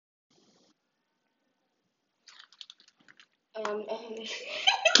Um,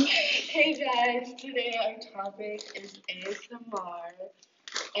 hey guys, today our topic is ASMR,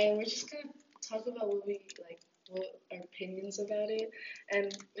 and we're just gonna talk about what we like, what our opinions about it.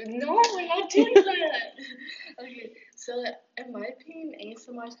 And no, we're not doing that. Okay, so in my opinion,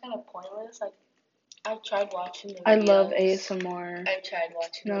 ASMR is kind of pointless. Like, I've tried watching the I love videos. ASMR. I've tried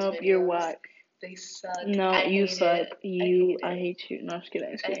watching those Nope, you're videos. whack. They suck. No, I you hate suck. it. I hate you. No, just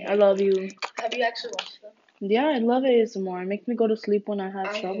kidding. Just I kidding. I hate love them. you. Have you actually watched them? Yeah, I love ASMR. It makes me go to sleep when I have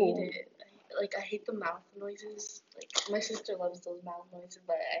I hate trouble. it. I hate the mouth noises. Like, my sister loves those mouth noises,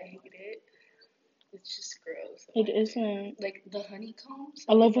 but I hate it. It's just gross. It isn't. Like the honeycombs.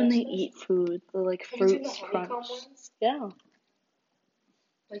 I Have you love when they watched those? eat food. The like Have you seen the fruits honeycomb crunch. ones? Yeah.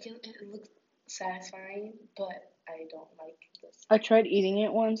 Like, it looks satisfying, but I don't like this. I tried eating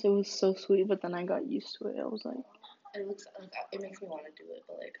it once. It was so sweet, but then I got used to it. I was like, It looks like it makes me want to do it,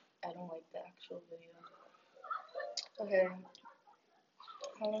 but like I don't like the actual video. Okay,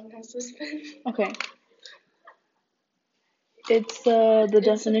 how long has this been? okay. It's the It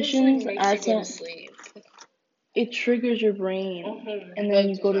definitions supposedly makes you as go to a, sleep. it triggers your brain, and then That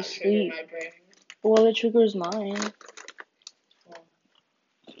you does go to not trigger sleep. my brain. Well, it triggers mine. Well,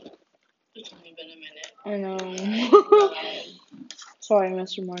 it's only been a minute. I Oh know. my god. Sorry,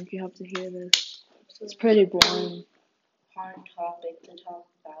 Mr. Mark, you have to hear this. So It's this is pretty a pretty boring. hard topic to talk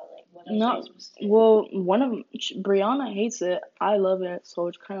about. Like, what else are you Not supposed to do? well. One of Brianna hates it. I love it, so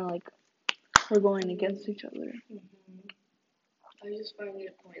it's kind of like we're going against each other. I just find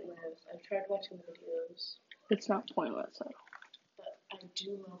it pointless. I've tried watching videos, It's not pointless. but I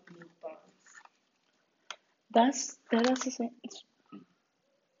do love mukbangs. That's the same.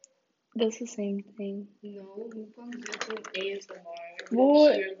 That's the same thing. No, mukbangs isn't ASMR. You Well,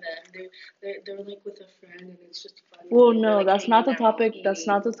 don't hear them. They're like with a friend, and it's just funny. well, They're no, like that's not hanging the out, topic. That's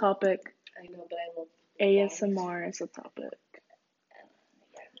not eating. the topic. I know, but I love mukbangs. ASMR is the topic.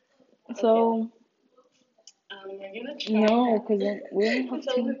 Yeah. Okay. So We're gonna try no, that. because we only have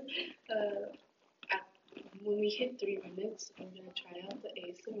So, two. at, when we hit 3 minutes, I'm gonna try out the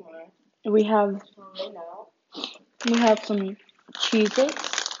ASMR. We have So right now. some cheeses.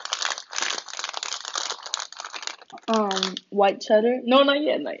 White cheddar. No, not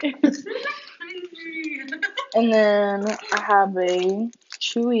yet, not yet. And then I have a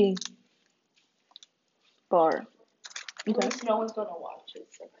chewy bar. Okay. No one's gonna watch it,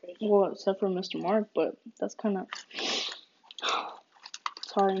 so Well, except for Mr. Mark, but that's kind of.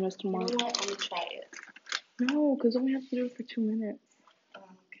 Sorry, Mr. you know Mark. what? I'm gonna try it. No, because then we have to do it for 2 minutes.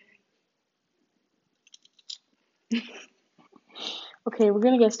 Okay. Okay, we're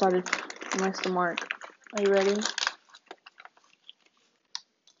gonna get started, Mr. Mark. Are you ready?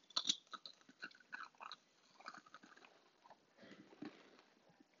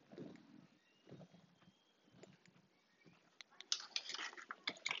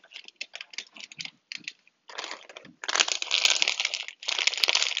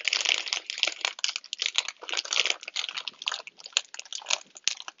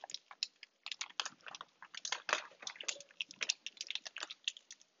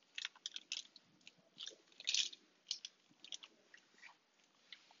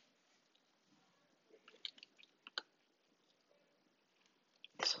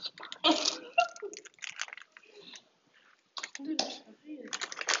 Dude, try it.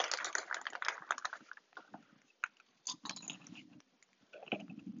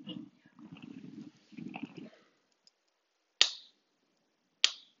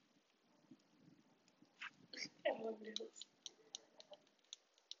 I love this.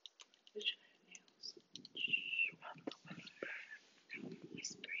 Let's try